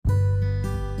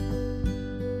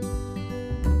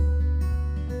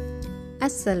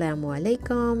Assalamu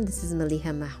alaikum, this is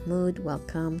Maliha Mahmood.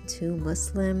 Welcome to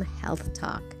Muslim Health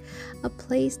Talk, a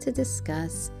place to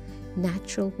discuss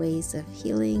natural ways of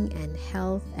healing and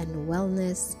health and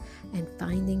wellness and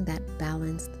finding that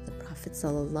balance that the Prophet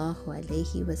sallallahu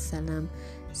alaihi wasallam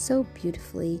so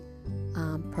beautifully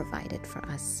provided for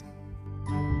us.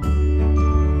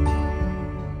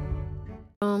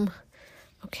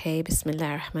 Okay, Bismillah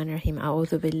ar-Rahman ar-Rahim.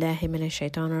 A'udhu billahi minash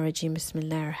shaitanir rajim.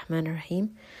 Bismillah ar-Rahman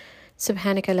ar-Rahim.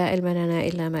 سبحانك لا علم لنا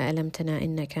إلا ما علمتنا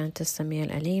إنك أنت السميع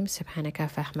العليم سبحانك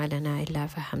فهم لنا إلا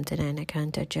فهمتنا إنك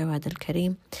أنت الجواد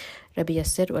الكريم ربي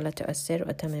يسر ولا تؤسر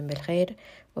وتمم بالخير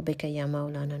وبك يا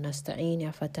مولانا نستعين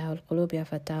يا فتاح القلوب يا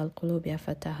فتاح القلوب يا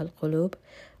فتاح القلوب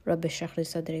رب اشرح لي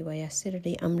صدري ويسر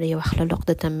لي أمري واحلل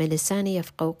عقدة من لساني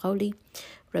يفقهوا قولي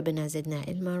ربنا زدنا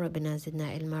علما ربنا زدنا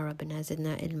علما ربنا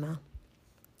زدنا علما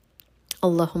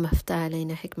اللهم افتح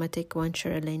علينا حكمتك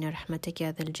وانشر علينا رحمتك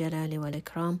يا ذا الجلال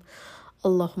والإكرام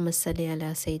اللهم صل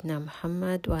على سيدنا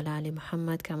محمد وعلى آل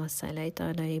محمد كما صليت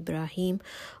على إبراهيم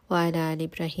وعلى آل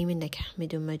إبراهيم إنك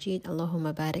حميد مجيد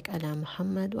اللهم بارك على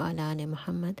محمد وعلى آل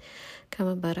محمد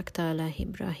كما باركت على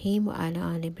إبراهيم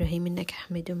وعلى آل إبراهيم إنك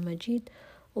حميد مجيد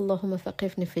اللهم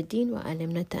فقهنا في الدين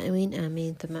وعلمنا التأويل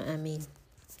آمين ثم آمين.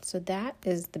 So that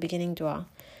is the beginning dua.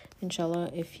 Inshallah,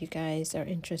 if you guys are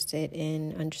interested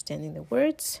in understanding the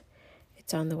words,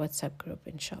 it's on the WhatsApp group,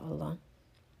 inshallah.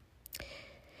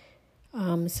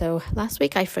 So last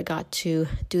week I forgot to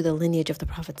do the lineage of the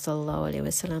Prophet sallallahu alaihi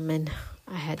wasallam, and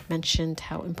I had mentioned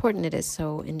how important it is.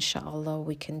 So inshallah,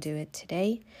 we can do it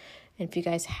today. And if you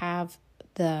guys have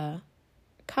the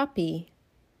copy,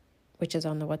 which is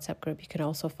on the WhatsApp group, you can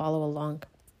also follow along.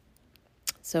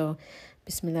 So,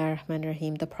 Bismillah ar-Rahman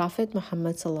ar-Rahim. The Prophet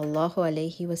Muhammad sallallahu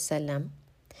alayhi wasallam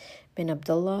bin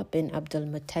Abdullah bin Abdul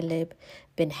Muttalib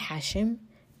bin Hashim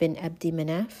bin Abdi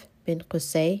Manaf bin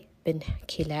Qusay bin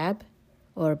Kilab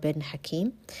or bin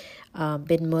Hakim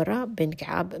bin Murrah bin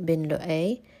Ka'ab bin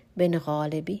Lu'ay bin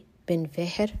Ghalibi bin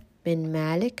Fihr bin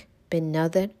Malik bin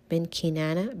Nadr bin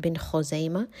Kinana bin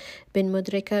Khuzaymah bin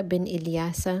Mudrika bin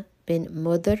Ilyasa bin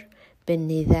Mudr bin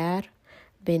Nidhar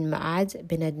bin Ma'ad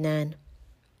bin Adnan.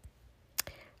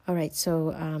 All right,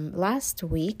 so last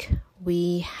week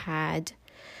we had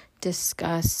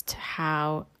discussed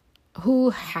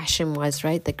who Hashim was,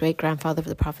 right? The great-grandfather of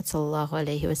the Prophet sallallahu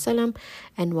alaihi wasallam,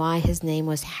 and why his name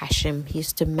was Hashim. He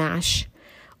used to mash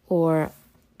or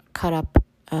cut up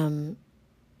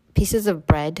pieces of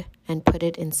bread and put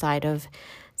it inside of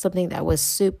something that was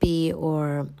soupy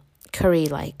or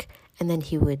curry-like, and then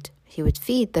he would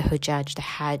feed the Hujjaj, the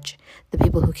Hajj, the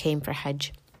people who came for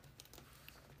Hajj.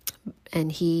 And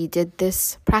he did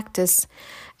this practice,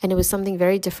 and it was something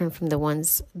very different from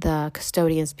the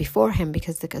custodians before him,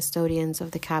 because the custodians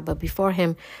of the Kaaba before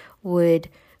him would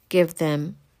give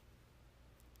them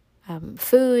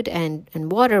food and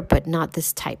water, but not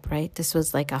this type, right? This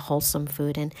was like a wholesome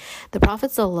food. And the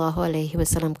Prophet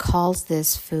ﷺ calls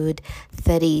this food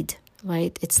tharid,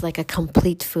 right? It's like a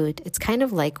complete food. It's kind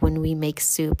of like when we make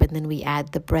soup and then we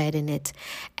add the bread in it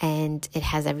and it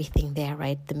has everything there,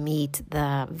 right? The meat,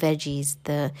 the veggies,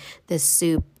 the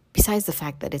soup, besides the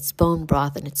fact that it's bone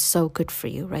broth and it's so good for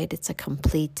you, right? It's a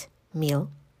complete meal.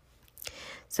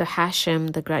 So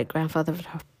Hashim, the great-grandfather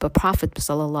of the Prophet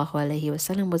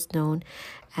ﷺ, was known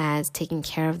as taking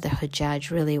care of the Hujjaj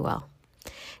really well.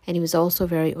 And he was also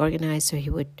very organized, so he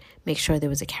would make sure there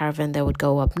was a caravan that would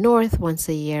go up north once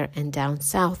a year and down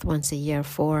south once a year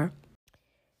for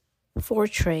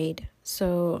trade.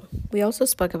 So we also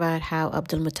spoke about how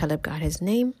Abdul Muttalib got his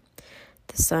name,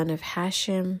 the son of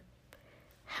Hashim,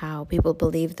 how people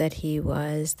believed that he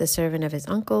was the servant of his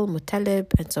uncle,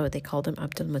 Muttalib, and so they called him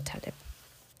Abdul Muttalib.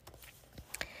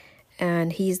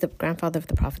 And he's the grandfather of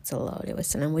the Prophet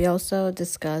ﷺ. We also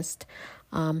discussed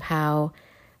how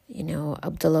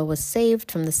Abdullah was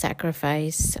saved from the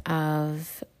sacrifice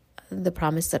of the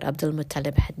promise that Abdul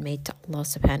Muttalib had made to Allah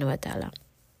subhanahu wa ta'ala.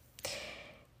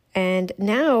 And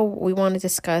now we want to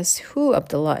discuss who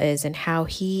Abdullah is and how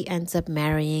he ends up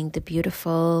marrying the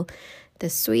beautiful, the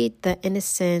sweet, the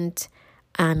innocent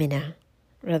Amina,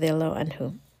 radiallahu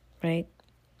anhu, right?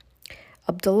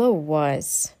 Abdullah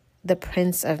was the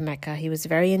Prince of Mecca. He was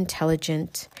very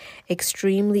intelligent,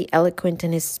 extremely eloquent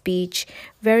in his speech,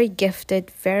 very gifted,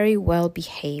 very well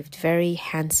behaved, very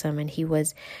handsome, and he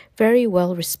was very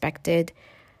well respected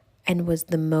and was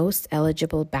the most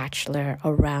eligible bachelor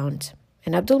around.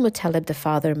 And Abdul Muttalib, the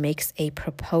father, makes a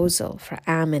proposal for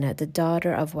Amina, the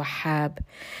daughter of Wahab.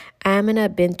 Amina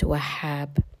bint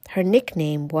Wahab. Her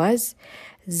nickname was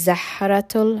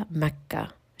Zahratul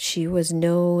Makkah. She was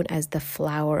known as the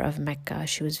flower of Mecca.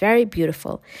 She was very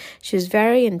beautiful. She was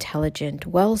very intelligent,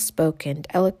 well-spoken,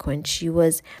 eloquent. She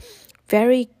was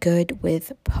very good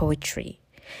with poetry.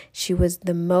 She was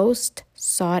the most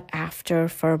sought after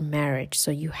for marriage.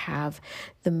 So you have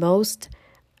the most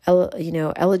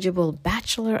eligible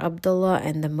bachelor, Abdullah,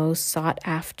 and the most sought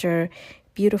after,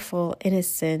 beautiful,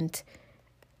 innocent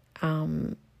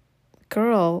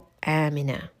girl,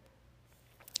 Amina.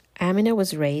 Amina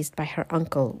was raised by her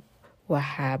uncle,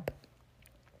 Wahab.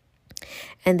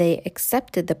 And they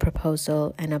accepted the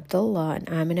proposal, and Abdullah and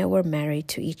Amina were married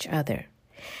to each other.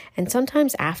 And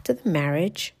sometimes after the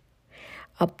marriage,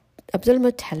 Abdul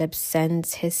Muttalib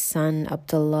sends his son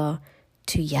Abdullah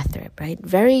to Yathrib, right?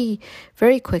 Very,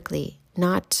 very quickly,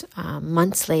 not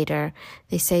months later.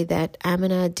 They say that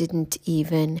Amina didn't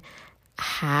even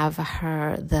have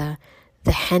the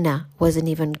henna wasn't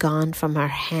even gone from her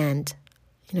hand.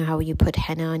 You know how you put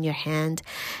henna on your hand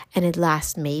and it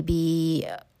lasts maybe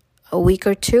a week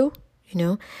or two,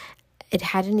 it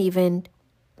hadn't even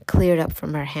cleared up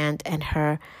from her hand, and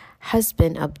her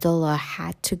husband Abdullah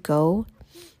had to go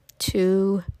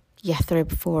to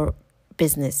Yathrib for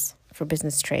business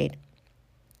trade.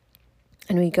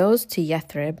 And when he goes to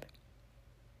Yathrib,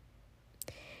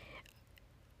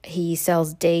 he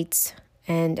sells dates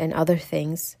and other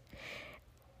things,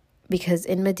 because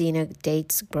in Medina,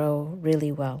 dates grow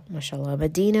really well, mashallah.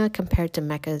 Medina compared to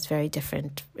Mecca is very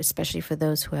different, especially for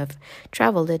those who have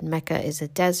traveled it. Mecca is a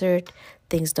desert.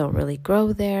 Things don't really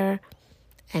grow there.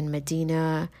 And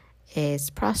Medina is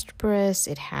prosperous.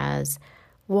 It has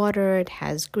water. It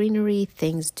has greenery.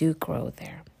 Things do grow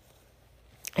there.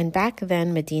 And back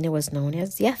then, Medina was known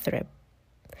as Yathrib.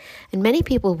 And many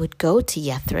people would go to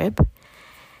Yathrib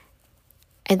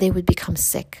and they would become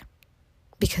sick,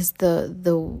 because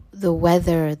the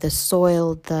weather, the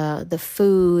soil, the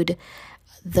food,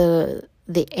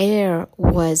 the air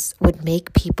would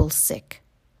make people sick.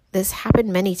 This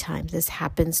happened many times. This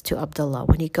happens to Abdullah.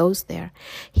 When he goes there,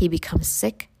 he becomes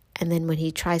sick, and then when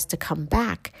he tries to come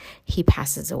back, he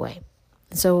passes away.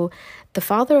 So the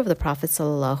father of the Prophet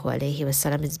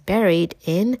ﷺ is buried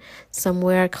in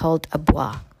somewhere called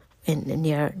Abwa,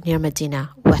 near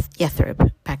Medina, with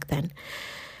Yathrib back then.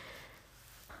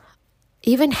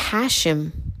 Even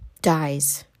Hashim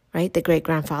dies, right? The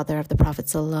great-grandfather of the Prophet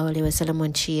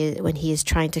ﷺ, when he is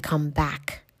trying to come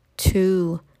back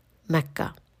to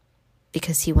Mecca,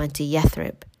 because he went to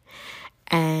Yathrib.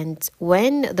 And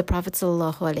when the Prophet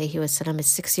ﷺ is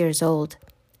 6 years old,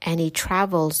 and he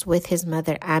travels with his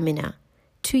mother Amina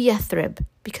to Yathrib,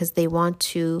 because they want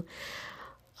to,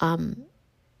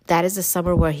 that is a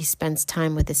summer where he spends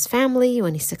time with his family.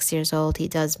 When he's 6 years old, he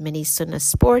does many sunnah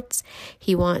sports.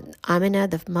 Amina,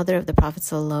 the mother of the Prophet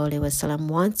ﷺ,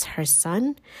 wants her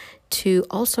son to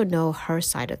also know her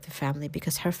side of the family,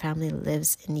 because her family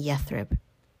lives in Yathrib.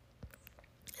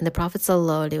 And the Prophet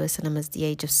ﷺ, at the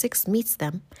age of 6, meets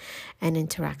them and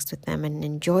interacts with them and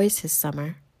enjoys his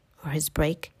summer or his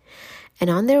break. And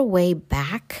on their way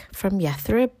back from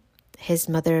Yathrib, his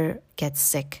mother gets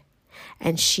sick,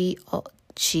 and she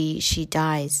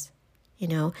dies,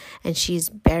 and she's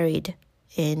buried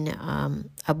in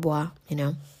Abwa,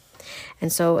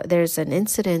 And so there's an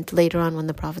incident later on when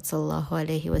the Prophet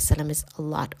ﷺ is a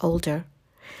lot older,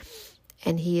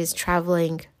 and he is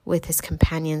traveling with his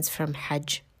companions from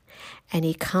Hajj, and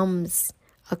he comes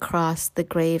across the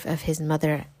grave of his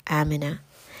mother Amina,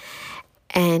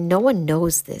 and no one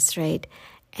knows this, right?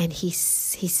 And he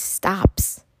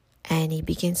stops and he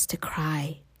begins to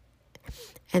cry.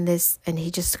 And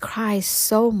he just cries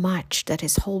so much that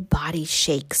his whole body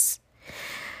shakes.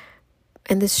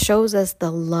 And this shows us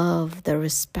the love, the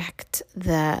respect,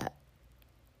 the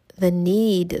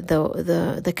need,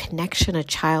 the connection a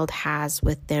child has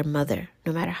with their mother,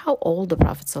 no matter how old the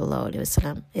Prophet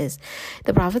ﷺ is.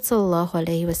 The Prophet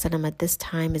ﷺ at this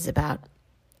time is about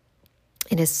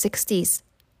in his 60s.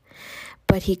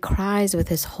 But he cries with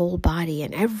his whole body,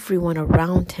 and everyone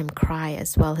around him cry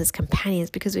as well, his companions,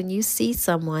 because when you see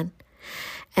someone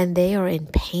and they are in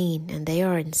pain and they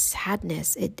are in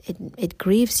sadness, it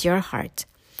grieves your heart.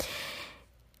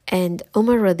 And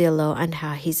Umar radiallahu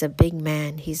anha, he's a big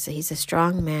man, he's a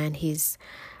strong man,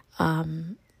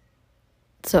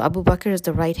 so Abu Bakr is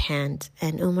the right hand,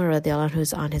 and Umar radiallahu anhu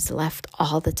is on his left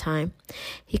all the time.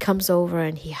 He comes over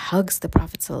and he hugs the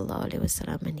Prophet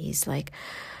ﷺ, and he's like,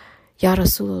 Ya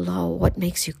Rasulullah, what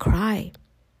makes you cry?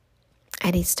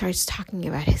 And he starts talking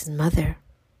about his mother.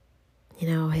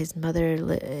 His mother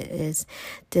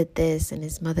did this, and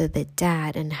his mother did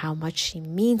that, and how much she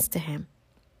means to him.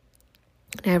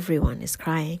 And everyone is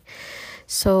crying.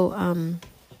 So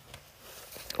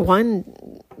one,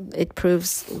 it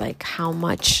proves like how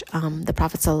much the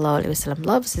Prophet ﷺ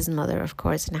loves his mother, of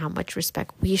course, and how much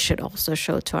respect we should also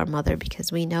show to our mother,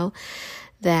 because we know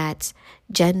that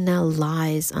Jannah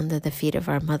lies under the feet of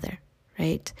our mother,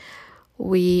 right?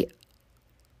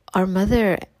 Our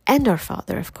mother and our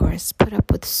father, of course, put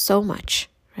up with so much,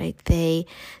 right? They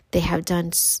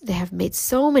have made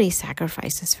so many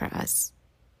sacrifices for us.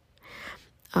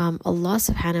 Allah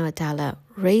subhanahu wa ta'ala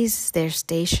raises their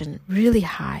station really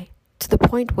high, to the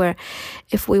point where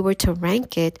if we were to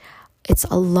rank it, it's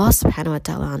Allah subhanahu wa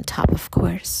ta'ala on top, of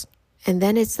course. And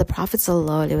then it's the Prophet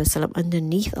sallallahu alaihi wasallam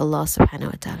underneath Allah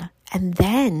subhanahu wa ta'ala. And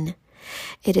then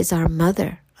it is our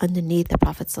mother underneath the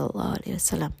Prophet sallallahu alaihi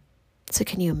wasallam. So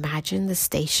can you imagine the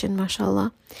station,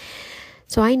 mashallah?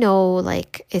 So I know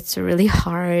like it's really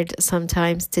hard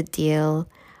sometimes to deal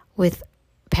with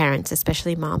parents,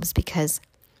 especially moms, because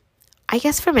I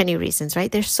guess for many reasons,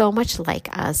 right? They're so much like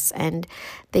us, and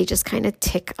they just kind of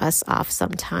tick us off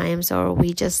sometimes, or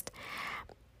we just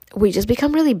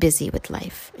become really busy with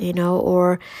life,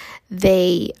 or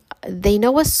they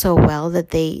know us so well that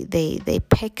they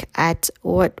pick at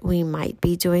what we might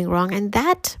be doing wrong, and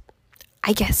that,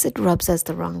 I guess, it rubs us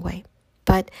the wrong way.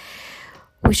 But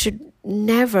we should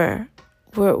never,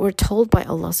 we're told by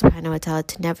Allah subhanahu wa ta'ala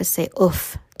to never say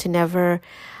oof, to never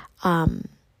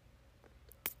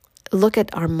look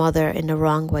at our mother in the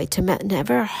wrong way, to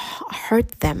never hurt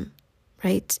them,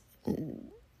 right?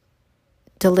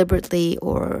 Deliberately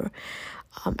or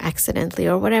accidentally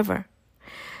or whatever.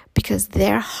 Because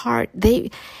their heart,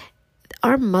 we're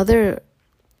a mother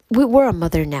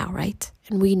now, right?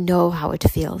 And we know how it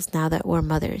feels now that we're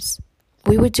mothers.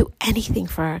 We would do anything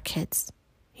for our kids,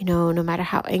 no matter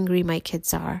how angry my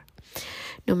kids are,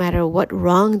 no matter what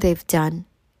wrong they've done,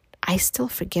 I still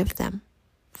forgive them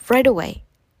right away,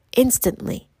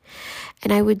 instantly.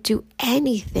 And I would do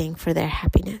anything for their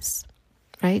happiness,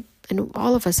 right? And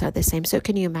all of us are the same. So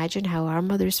can you imagine how our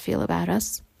mothers feel about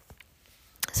us?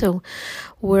 So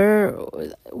we're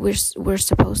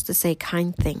supposed to say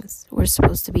kind things. We're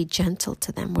supposed to be gentle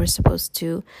to them. We're supposed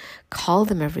to call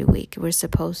them every week. We're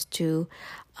supposed to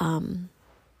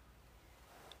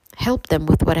help them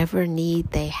with whatever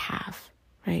need they have,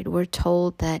 right? We're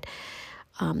told that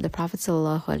the Prophet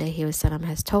ﷺ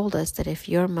has told us that if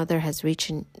your mother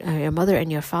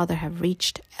and your father have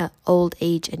reached old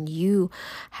age and you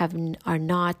are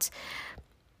not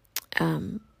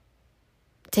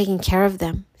taking care of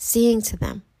them, seeing to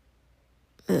them,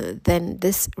 then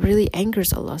this really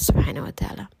angers Allah subhanahu wa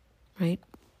ta'ala, right?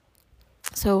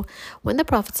 So when the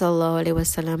Prophet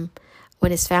ﷺ,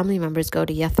 when his family members go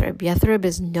to Yathrib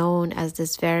is known as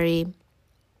this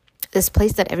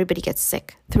place that everybody gets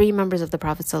sick. 3 members of the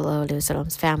Prophet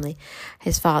ﷺ's family,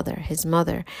 his father, his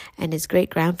mother, and his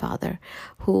great-grandfather,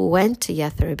 who went to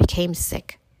Yathrib, became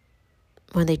sick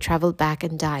when they traveled back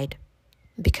and died.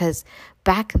 Because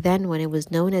back then, when it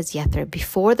was known as Yathrib,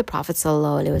 before the Prophet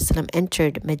ﷺ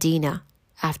entered Medina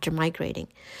after migrating,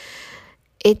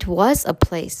 it was a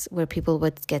place where people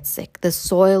would get sick. The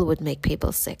soil would make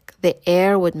people sick. The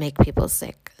air would make people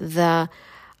sick. The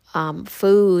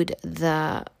food,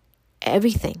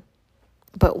 everything.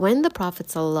 But when the Prophet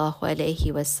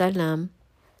ﷺ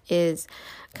is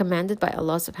commanded by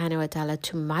Allah subhanahu wa ta'ala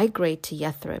to migrate to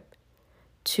Yathrib,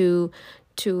 to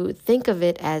think of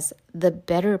it as the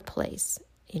better place,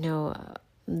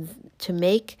 to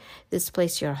make this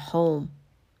place your home.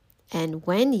 And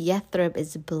when Yathrib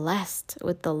is blessed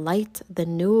with the light, the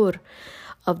nur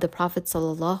of the Prophet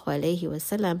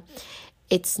ﷺ,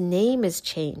 its name is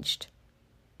changed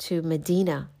to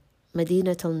Medina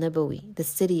al-Nabawi, the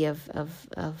city of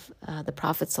the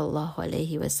Prophet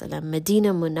ﷺ,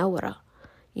 Medina Munawwara.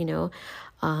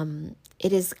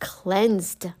 It is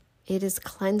cleansed. It is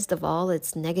cleansed of all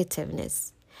its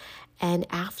negativeness. And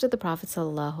after the Prophet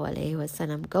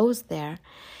ﷺ goes there,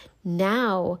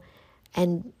 now,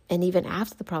 and even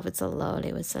after the Prophet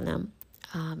ﷺ,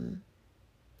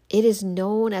 it is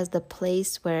known as the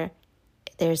place where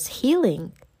there's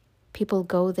healing. People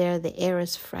go there, the air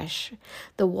is fresh,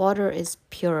 the water is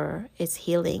pure, it's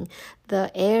healing, the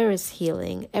air is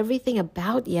healing. Everything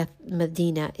about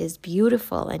Medina is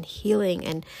beautiful and healing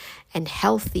and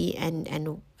healthy and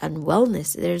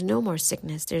wellness. There's no more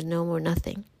sickness, there's no more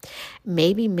nothing.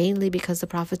 Maybe mainly because the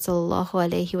Prophet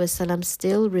ﷺ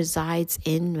still resides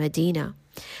in Medina.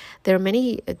 There are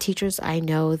many teachers I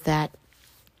know that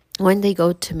when they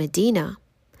go to Medina,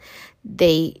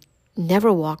 they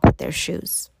never walk with their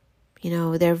shoes.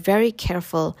 They're very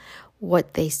careful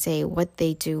what they say, what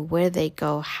they do, where they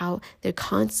go, how they're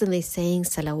constantly saying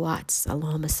salawats.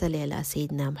 Allahumma salli ala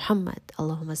Sayyidina Muhammad.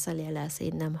 Allahumma salli ala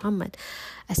Sayyidina Muhammad.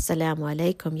 Assalamu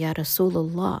alaikum ya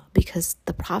Rasulullah. Because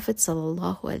the Prophet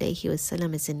sallallahu alaihi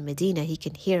wasallam is in Medina. He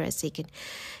can hear us.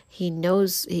 He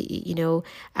knows,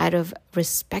 out of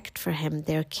respect for him,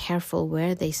 they're careful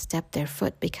where they step their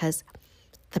foot, because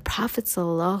the Prophet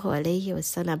sallallahu alaihi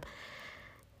wasallam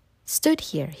stood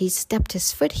here. He stepped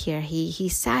his foot here. He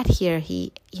sat here.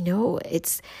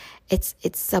 It's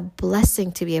a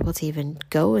blessing to be able to even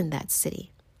go in that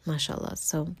city, mashallah.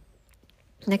 So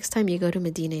next time you go to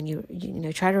Medina, and you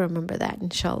try to remember that,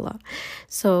 inshallah.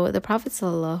 So the Prophet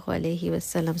sallallahu alaihi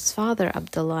wasallam's father,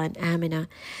 Abdullah and Amina,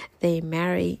 they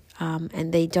marry,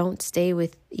 and they don't stay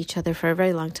with each other for a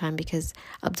very long time, because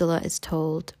Abdullah is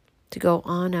told to go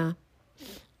on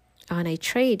a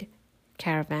trade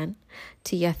caravan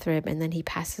to Yathrib, and then he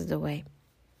passes away,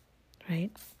 right?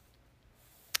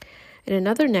 And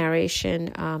another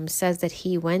narration says that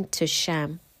he went to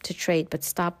Sham to trade, but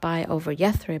stopped by over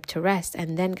Yathrib to rest,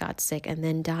 and then got sick, and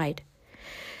then died.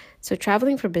 So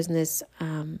traveling for business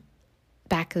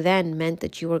back then meant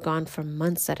that you were gone for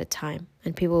months at a time,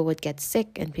 and people would get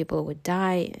sick and people would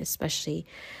die, especially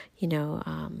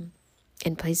in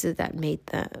places that made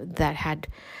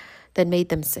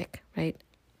them sick, right?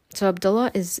 So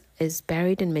Abdullah is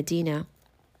buried in Medina,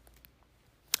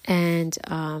 and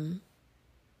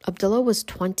Abdullah was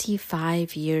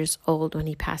 25 years old when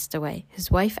he passed away.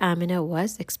 His wife Amina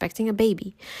was expecting a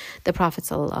baby, the Prophet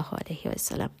sallallahu alaihi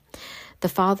wasallam. The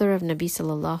father of Nabi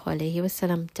sallallahu alaihi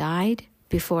wasallam died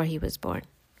before he was born,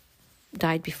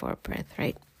 died before birth,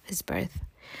 right? His birth.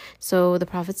 So the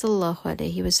Prophet sallallahu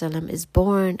alaihi wasallam is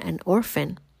born an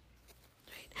orphan.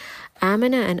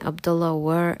 Amina and Abdullah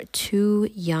were two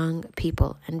young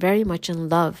people and very much in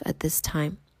love at this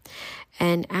time.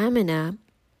 And Amina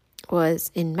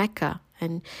was in Mecca,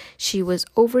 and she was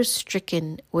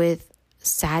overstricken with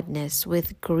sadness,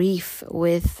 with grief,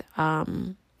 with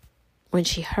when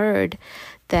she heard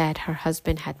that her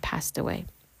husband had passed away.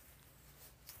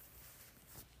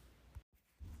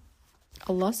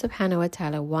 Allah subhanahu wa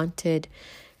ta'ala wanted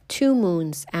two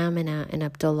moons, Amina and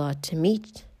Abdullah, to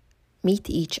meet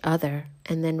each other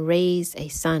and then raise a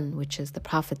son, which is the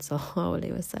Prophet sallallahu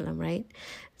alaihi wasallam, right?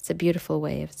 It's a beautiful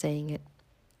way of saying it.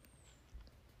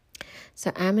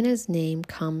 So Amina's name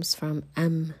comes from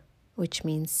which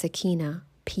means sakina,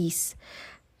 peace.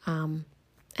 And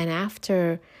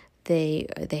after they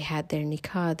had their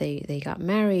nikah, they got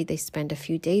married, they spent a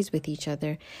few days with each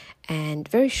other, and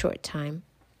very short time.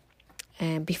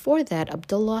 And before that,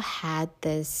 Abdullah had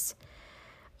this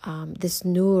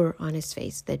nur on his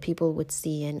face that people would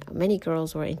see, and many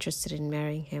girls were interested in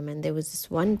marrying him. And there was this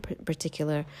one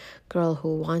particular girl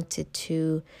who wanted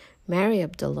to marry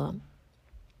Abdullah.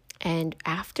 And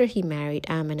after he married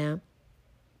Amina,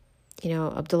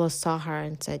 Abdullah saw her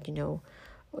and said,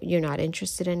 you're not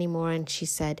interested anymore. And she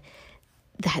said,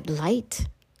 that light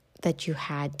that you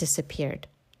had disappeared.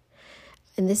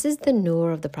 And this is the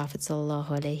nur of the Prophet sallallahu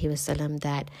alaihi wasallam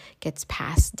that gets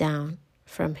passed down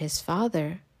from his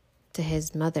father to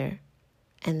his mother,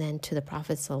 and then to the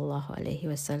Prophet sallallahu alaihi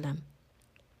wasallam.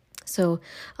 So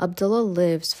Abdullah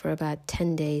lives for about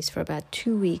 10 days, for about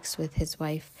 2 weeks with his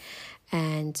wife,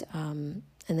 and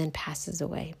then passes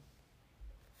away.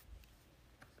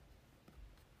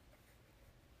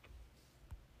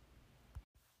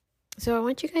 So I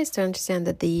want you guys to understand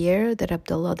that the year that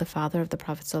Abdullah, the father of the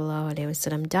Prophet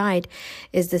ﷺ, died,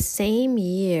 is the same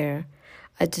year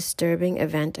a disturbing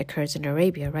event occurs in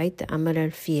Arabia, right? The Amal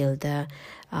al-Fil, the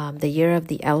year of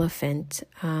the elephant.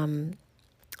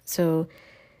 So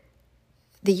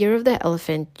the year of the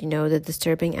elephant, the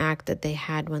disturbing act that they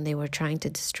had when they were trying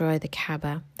to destroy the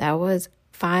Kaaba, that was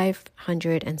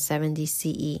 570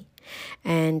 CE.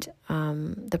 And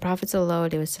the Prophet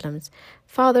ﷺ's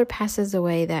father passes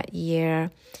away that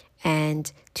year,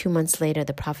 and 2 months later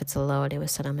the Prophet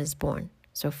ﷺ is born.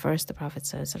 So first the Prophet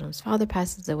ﷺ's father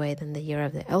passes away, then the year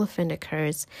of the elephant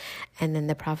occurs, and then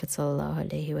the Prophet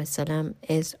ﷺ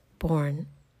is born.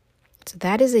 So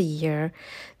that is a year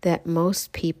that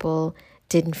most people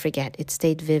didn't forget. It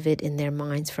stayed vivid in their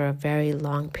minds for a very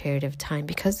long period of time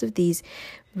because of these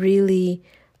really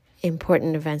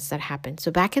important events that happened.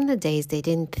 So back in the days, they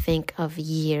didn't think of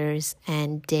years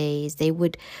and days. They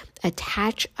would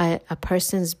attach a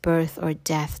person's birth or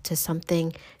death to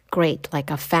something great, like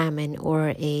a famine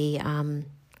or a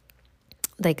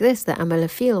like this, the Amal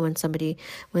al-Fil,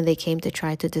 when they came to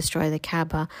try to destroy the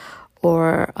Kaaba,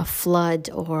 or a flood,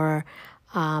 or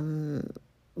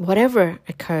whatever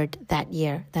occurred that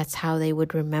year. That's how they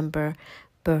would remember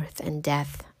birth and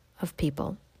death of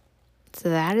people. So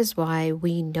that is why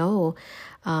we know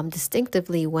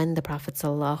distinctively when the Prophet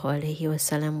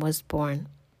ﷺ was born.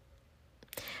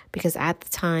 Because at the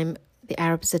time, the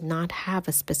Arabs did not have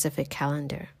a specific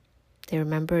calendar. They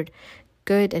remembered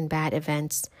good and bad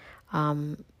events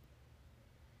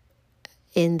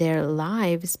in their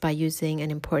lives by using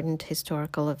an important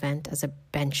historical event as a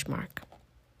benchmark.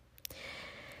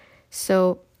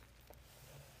 So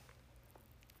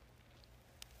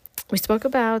we spoke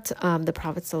about the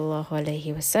Prophet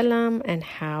ﷺ and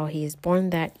how he is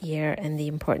born that year and the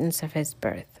importance of his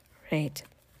birth, right?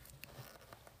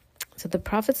 So the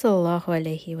Prophet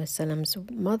ﷺ's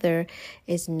mother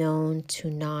is known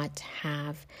to not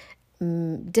have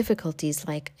difficulties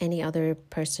like any other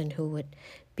person who would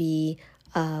be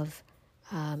of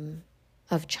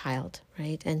child,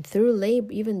 right? And through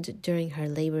labor, even during her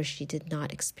labor, she did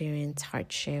not experience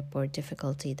hardship or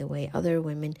difficulty the way other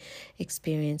women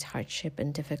experience hardship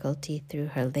and difficulty through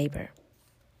her labor.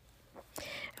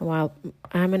 And while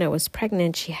Amina was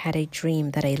pregnant, she had a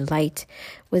dream that a light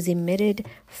was emitted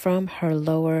from her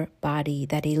lower body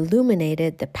that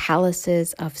illuminated the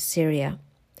palaces of Syria.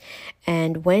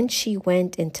 And when she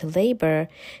went into labor,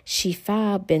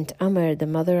 Shifa bint Amr, the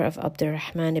mother of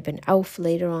Abdurrahman ibn Auf,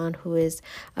 later on, who is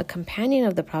a companion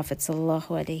of the Prophet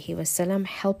ﷺ,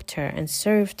 helped her and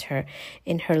served her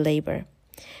in her labor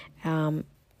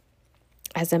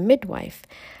as a midwife.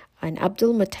 And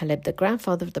Abdul Muttalib, the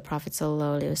grandfather of the Prophet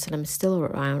ﷺ, is still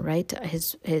around, right?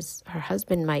 Her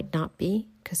husband might not be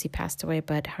because he passed away,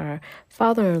 but her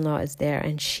father-in-law is there,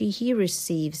 and he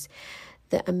receives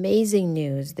the amazing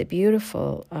news, the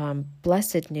beautiful,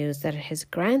 blessed news that his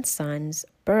grandson's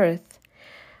birth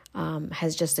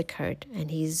has just occurred.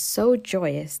 And he's so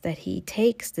joyous that he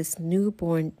takes this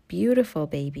newborn, beautiful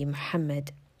baby,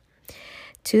 Muhammad,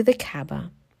 to the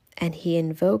Kaaba, and he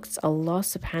invokes Allah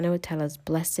subhanahu wa ta'ala's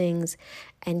blessings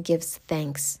and gives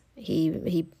thanks.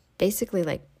 He basically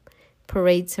like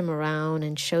parades him around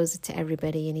and shows it to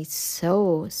everybody, and he's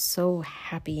so, so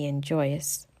happy and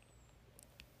joyous.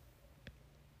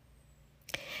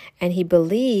 And he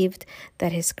believed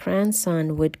that his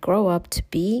grandson would grow up to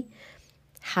be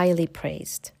highly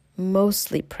praised,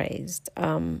 mostly praised.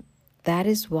 That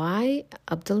is why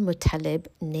Abdul Muttalib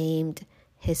named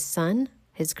his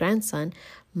grandson,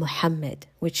 Muhammad,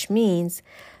 which means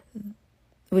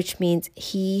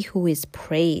he who is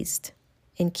praised,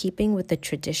 in keeping with the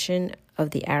tradition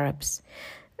of the Arabs.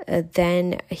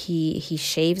 Then he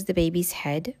shaves the baby's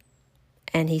head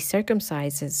and he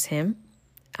circumcises him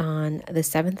on the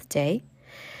seventh day,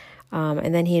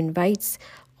 and then he invites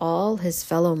all his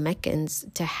fellow Meccans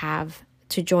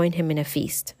to join him in a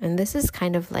feast. And this is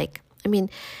kind of like,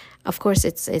 of course,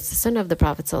 it's the sunnah of the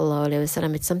Prophet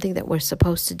ﷺ. It's something that we're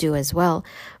supposed to do as well,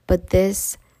 but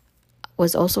this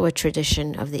was also a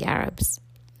tradition of the Arabs.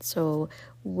 So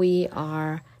there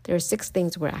are 6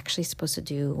 things we're actually supposed to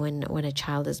do when a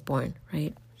child is born,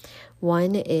 right?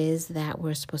 One is that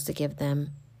we're supposed to give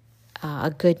them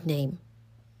a good name.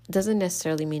 It doesn't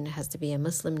necessarily mean it has to be a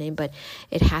Muslim name, but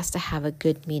it has to have a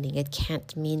good meaning. It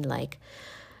can't mean like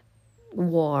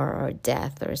war or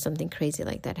death or something crazy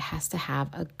like that. It has to have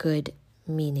a good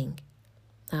meaning.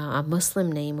 A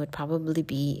Muslim name would probably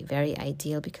be very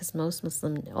ideal because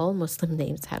all Muslim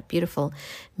names have beautiful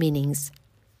meanings.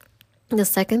 The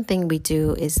second thing we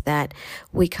do is that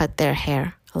we cut their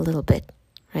hair a little bit,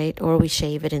 right? Or we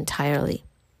shave it entirely.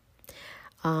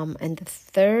 And the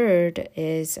third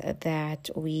is that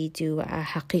we do a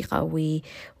haqiqah.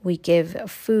 We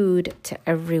give food to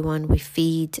everyone. We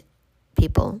feed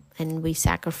people and we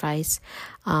sacrifice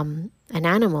an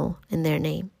animal in their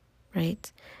name,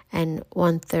 right? And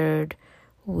 1/3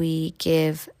 we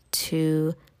give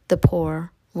to the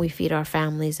poor. We feed our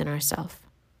families and ourselves.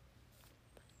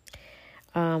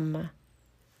 When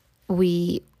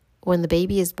the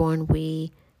baby is born,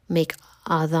 we make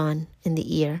adhan in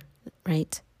the ear,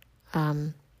 right?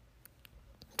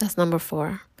 That's number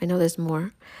 4. I know there's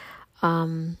more.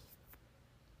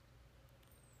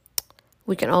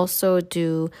 We can also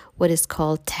do what is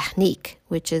called tahniq,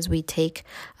 which is we take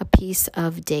a piece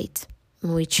of date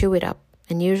and we chew it up.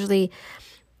 And usually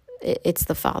it's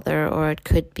the father, or it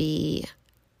could be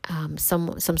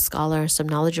some scholar, some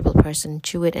knowledgeable person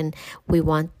chew it, and we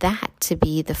want that to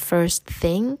be the first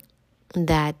thing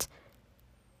that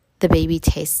the baby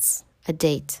tastes, a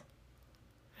date,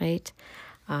 right?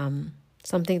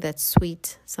 Something that's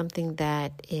sweet, something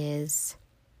that is,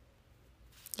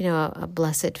 a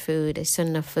blessed food, a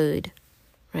sunnah food,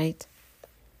 right?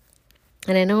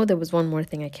 And I know there was one more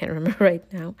thing I can't remember right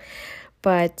now,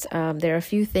 but there are a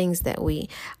few things that we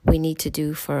need to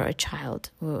do for a child.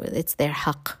 It's their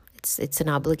haqq. It's an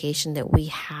obligation that we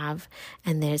have,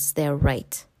 and there's their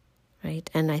right. Right?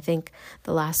 And I think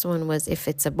the last one was, if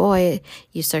it's a boy,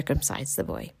 you circumcise the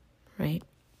boy, right?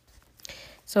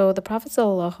 So the Prophet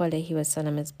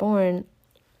ﷺ is born,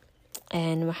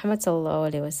 and Muhammad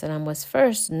ﷺ was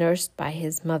first nursed by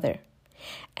his mother.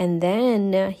 And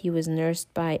then he was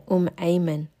nursed by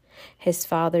Ayman, his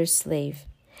father's slave,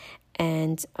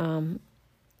 and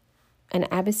an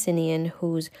Abyssinian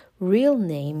whose real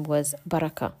name was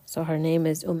Baraka. So her name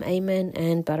is Ayman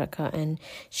and Baraka, and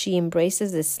she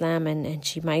embraces Islam and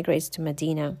she migrates to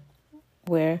Medina,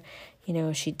 where,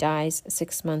 she dies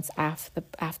 6 months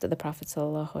after the Prophet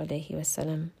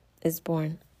ﷺ is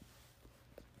born.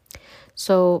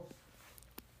 So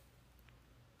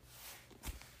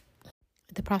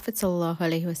the Prophet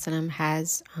ﷺ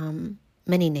has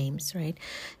many names, right?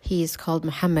 He is called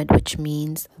Muhammad, which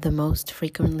means the most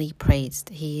frequently praised.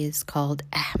 He is called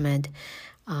Ahmad,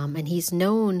 and he's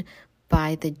known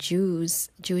by the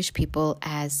Jewish people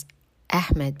as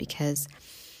Ahmed, because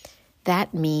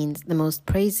that means the most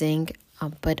praising.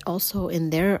 But also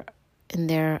in their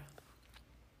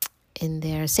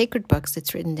sacred books,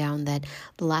 it's written down that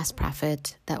the last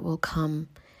prophet that will come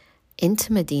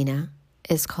into Medina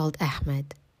is called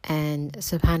Ahmed. And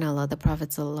subhanAllah, the Prophet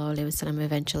ﷺ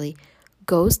eventually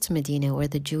goes to Medina, where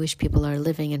the Jewish people are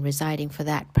living and residing for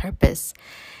that purpose.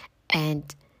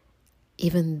 And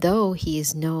even though he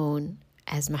is known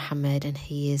as Muhammad, and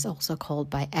he is also called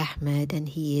by Ahmed, and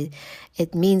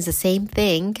it means the same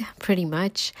thing pretty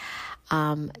much,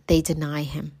 they deny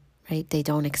him, right? They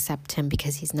don't accept him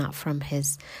because he's not from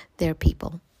their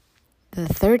people. The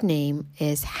third name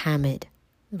is Hamid,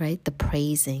 right? The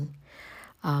praising.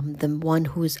 The one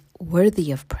who's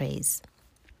worthy of praise.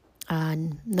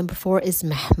 Number 4 is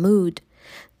Mahmud,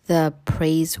 the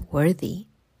praiseworthy.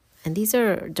 And these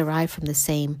are derived from the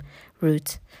same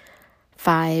root.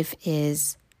 5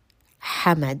 is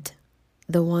Hamad,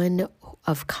 the one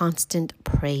of constant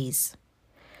praise.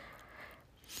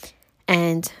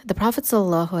 And the Prophet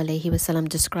ﷺ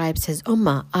describes his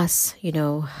ummah, us,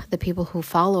 the people who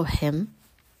follow him,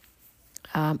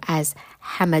 as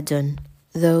Hamadun,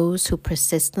 those who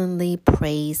persistently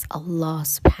praise Allah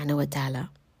subhanahu wa ta'ala.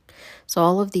 So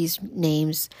all of these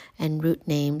names and root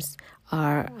names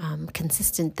are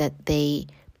consistent that they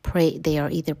are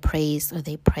either praised or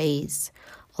they praise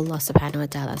Allah subhanahu wa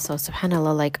ta'ala. So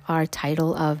subhanAllah, like our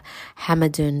title of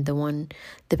Hamadun,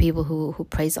 the people who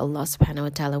praise Allah subhanahu wa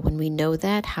ta'ala, when we know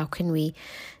that, how can we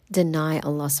deny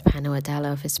Allah subhanahu wa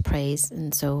ta'ala of his praise?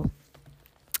 And so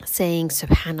saying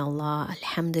subhanallah,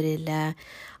 alhamdulillah,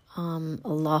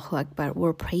 Allahu Akbar,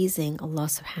 we're praising Allah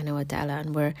subhanahu wa ta'ala,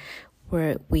 and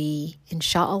we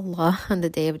inshallah on the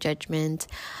day of judgment,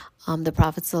 the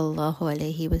Prophet sallallahu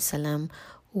alaihi wasallam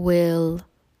will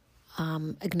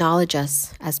acknowledge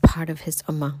us as part of his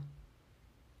ummah.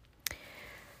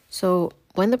 So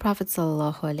when the Prophet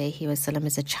sallallahu alaihi wasallam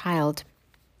is a child,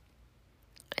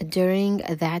 during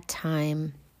that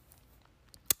time,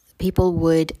 people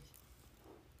would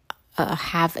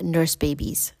have nurse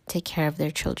babies, take care of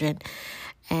their children.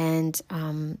 And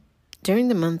during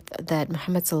the month that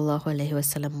Muhammad sallallahu alaihi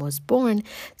wasallam was born,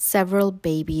 several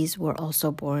babies were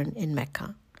also born in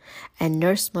Mecca. And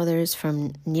nurse mothers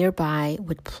from nearby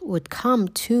would come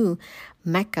to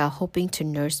Mecca hoping to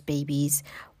nurse babies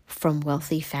from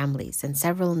wealthy families. And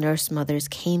several nurse mothers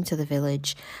came to the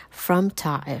village from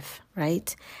Ta'if,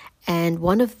 right? And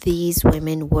one of these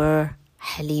women were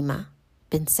Halima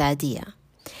bin Sa'diyah.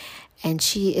 And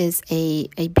she is a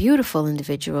beautiful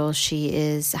individual. She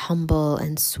is humble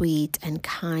and sweet and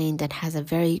kind and has a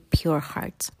very pure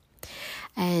heart.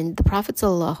 And the Prophet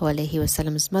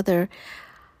ﷺ's mother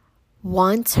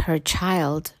wants her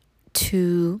child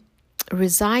to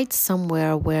reside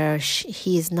somewhere where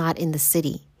he is not in the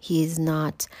city. He is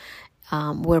not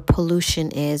where pollution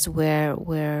is, where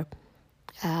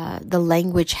the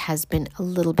language has been a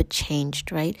little bit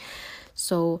changed, right?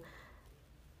 So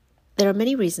there are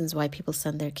many reasons why people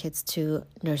send their kids to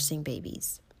nursing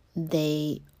babies.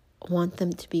 They want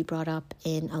them to be brought up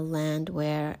in a land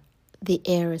where the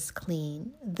air is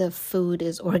clean, the food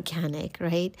is organic,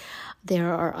 right?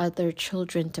 There are other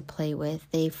children to play with.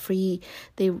 They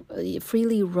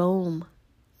freely roam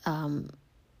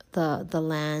the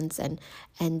lands, and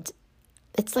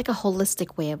it's like a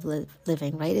holistic way of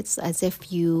living, right? It's as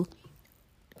if you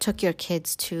took your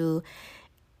kids to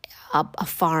a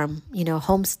farm,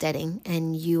 homesteading,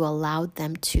 and you allowed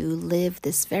them to live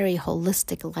this very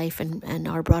holistic life and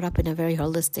are brought up in a very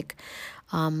holistic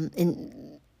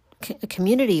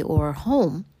community or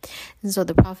home. And so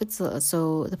the Prophet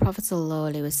sallallahu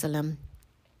alaihi wasallam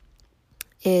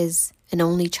is an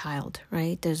only child,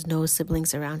 right? There's no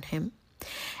siblings around him.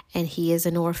 And he is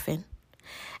an orphan.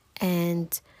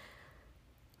 And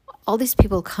all these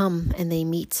people come and they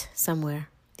meet somewhere,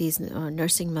 these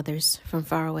nursing mothers from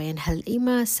far away. And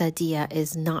Halima Sa'diya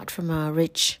is not from a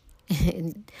rich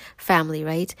family,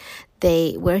 right?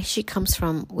 Where she comes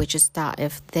from, which is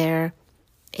Ta'if, there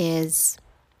is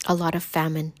a lot of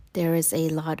famine. There is a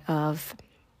lot of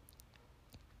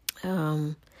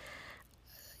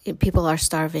people are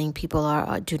starving.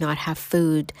 People do not have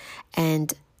food.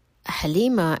 And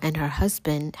Halima and her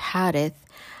husband Harith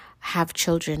have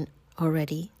children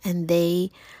already, and they're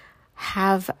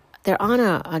on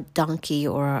a donkey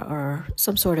or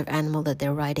some sort of animal that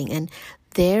they're riding, and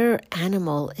their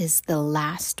animal is the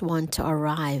last one to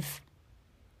arrive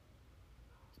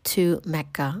to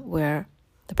Mecca, where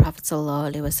the Prophet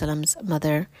ﷺ's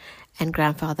mother and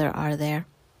grandfather are there,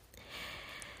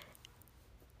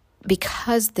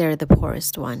 because they're the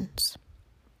poorest ones.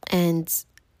 And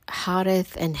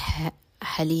Harith and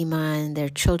Halima and their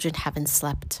children haven't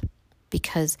slept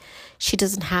because she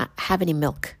doesn't have any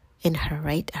milk in her,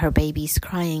 right? Her baby's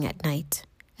crying at night.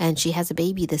 And she has a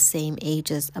baby the same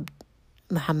age as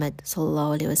Muhammad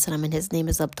ﷺ, and his name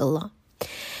is Abdullah.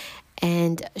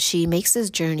 And she makes this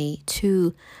journey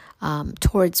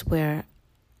towards where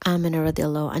Amina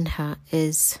radiallahu anha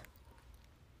is.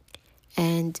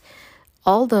 And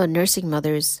all the nursing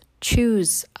mothers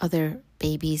choose other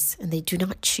babies, and they do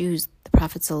not choose the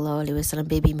Prophet ﷺ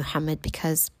baby Muhammad,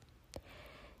 because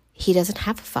he doesn't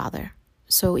have a father.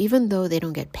 So even though they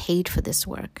don't get paid for this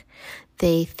work,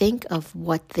 they think of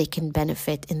what they can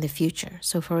benefit in the future.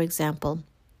 So for example,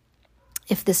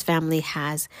 if this family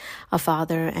has a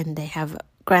father and they have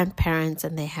grandparents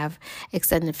and they have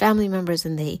extended family members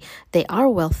and they are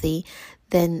wealthy,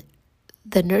 then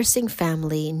the nursing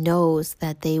family knows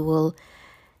that they will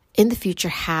in the future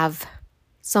have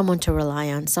someone to rely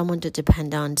on, someone to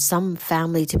depend on, some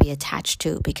family to be attached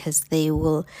to, because they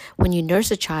will, when you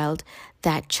nurse a child,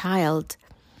 that child,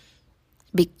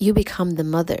 you become the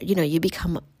mother, you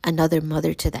become another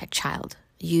mother to that child.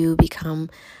 You become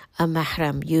a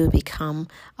mahram, you become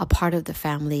a part of the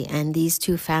family, and these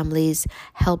two families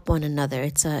help one another.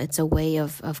 It's a way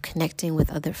of connecting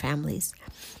with other families.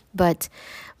 But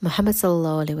Muhammad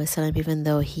ﷺ, even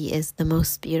though he is the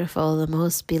most beautiful, the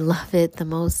most beloved, the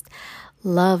most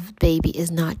loved baby,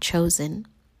 is not chosen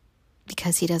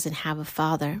because he doesn't have a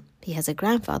father. He has a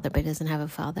grandfather, but he doesn't have a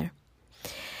father.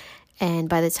 And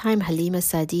by the time Halima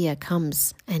Sa'diya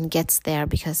comes and gets there,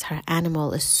 because her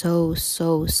animal is so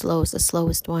slow, it's the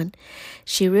slowest one,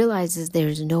 she realizes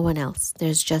there's no one else.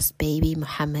 There's just baby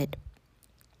Muhammad.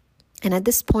 And at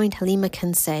this point, Halima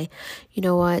can say, you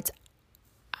know what,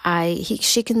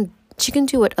 she can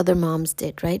do what other moms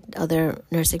did, right? Other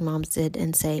nursing moms did,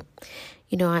 and say,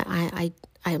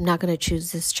 I'm not going to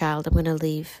choose this child. I'm going to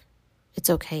leave. It's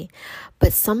okay.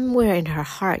 But somewhere in her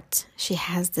heart, she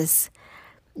has this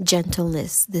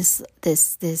gentleness, this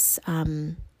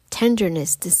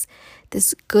tenderness,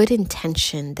 this good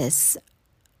intention.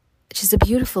 She's a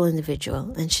beautiful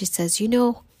individual, and she says,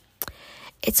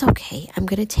 it's okay. I'm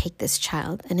going to take this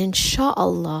child, and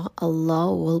inshallah,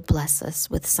 Allah will bless us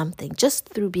with something just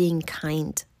through being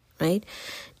kind, right?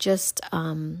 Just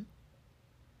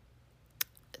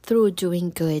through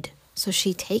doing good. So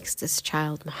she takes this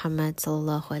child, Muhammad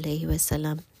sallallahu alaihi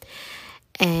wasallam,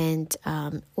 and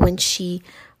when she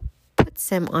puts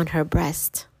him on her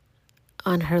breast,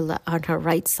 on her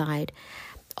right side,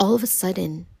 all of a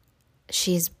sudden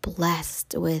she is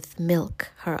blessed with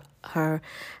milk.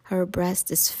 Her breast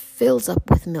is filled up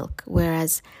with milk,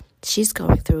 whereas she's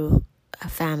going through a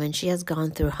famine. She has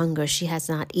gone through hunger. She has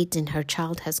not eaten. Her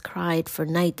child has cried for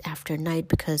night after night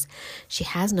because she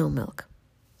has no milk.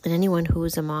 And anyone who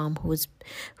is a mom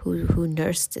who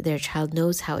nursed their child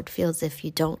knows how it feels if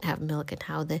you don't have milk and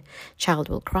how the child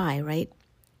will cry, right?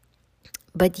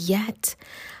 But yet,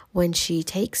 when she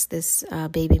takes this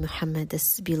baby Muhammad,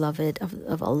 this beloved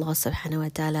of Allah subhanahu wa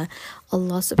ta'ala,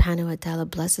 Allah subhanahu wa ta'ala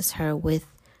blesses her with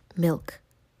milk,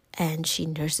 and she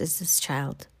nurses this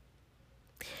child.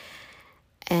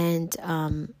 And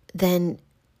then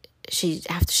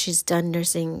after she's done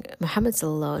nursing Muhammad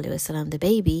sallallahu alaihi wasallam, the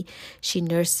baby, she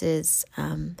nurses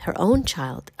her own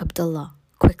child, Abdullah,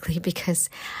 quickly, because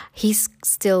he's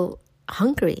still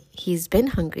hungry. He's been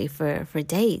hungry for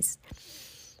days.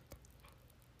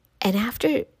 And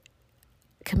after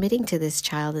committing to this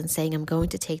child and saying, I'm going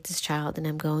to take this child and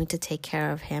I'm going to take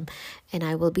care of him, and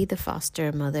I will be the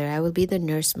foster mother, I will be the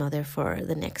nurse mother for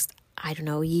the next,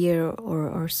 year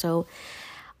or so,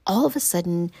 all of a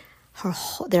sudden,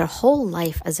 their whole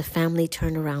life as a family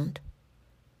turned around.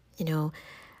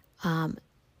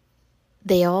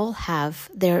 they all have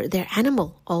their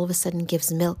animal all of a sudden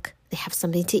gives milk. They have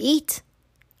something to eat,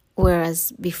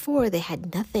 whereas before they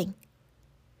had nothing.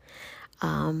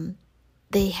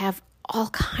 They have all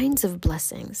kinds of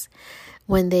blessings.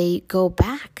 When they go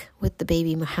back with the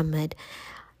baby Muhammad,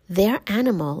 their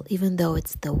animal, even though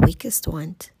it's the weakest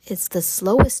one, it's the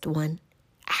slowest one,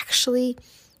 actually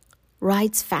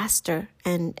rides faster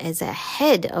and is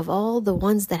ahead of all the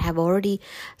ones that have already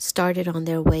started on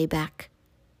their way back.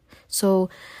 So,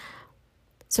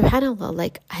 subhanAllah,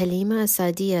 like Halima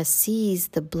Sa'diya sees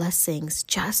the blessings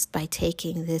just by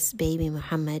taking this baby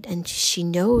Muhammad, and she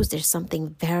knows there's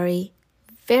something very,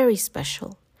 very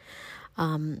special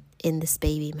in this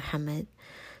baby Muhammad.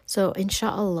 So,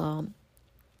 inshallah,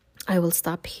 I will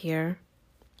stop here.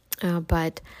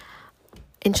 But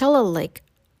inshallah, like,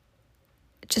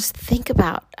 just think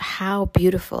about how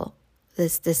beautiful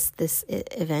this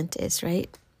event is,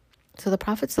 right? So the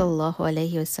Prophet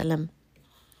ﷺ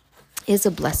is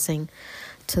a blessing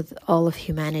to all of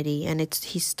humanity, and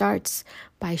he starts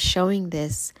by showing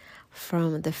this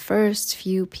from the first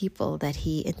few people that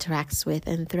he interacts with,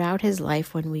 and throughout his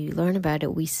life, when we learn about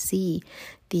it, we see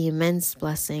the immense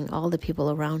blessing all the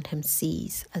people around him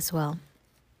sees as well.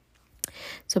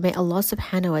 So may Allah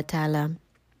subhanahu wa ta'ala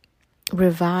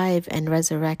revive and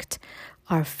resurrect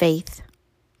our faith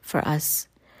for us.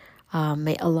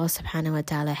 May Allah subhanahu wa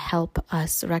ta'ala help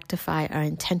us rectify our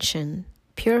intention,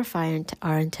 purify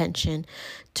our intention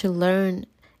to learn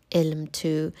ilm,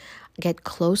 to get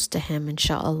close to Him,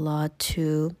 inshallah,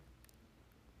 to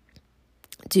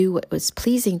do what was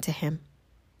pleasing to Him,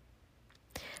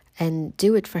 and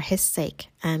do it for His sake.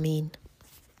 Ameen.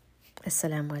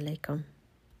 Assalamu alaikum.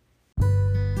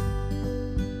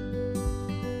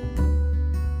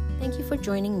 Thank you for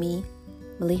joining me,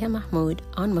 Maliha Mahmood,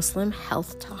 on Muslim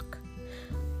Health Talk.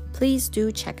 Please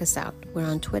do check us out. We're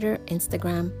on Twitter,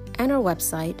 Instagram, and our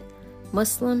website,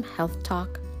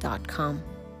 muslimhealthtalk.com.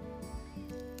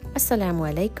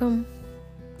 Assalamu alaikum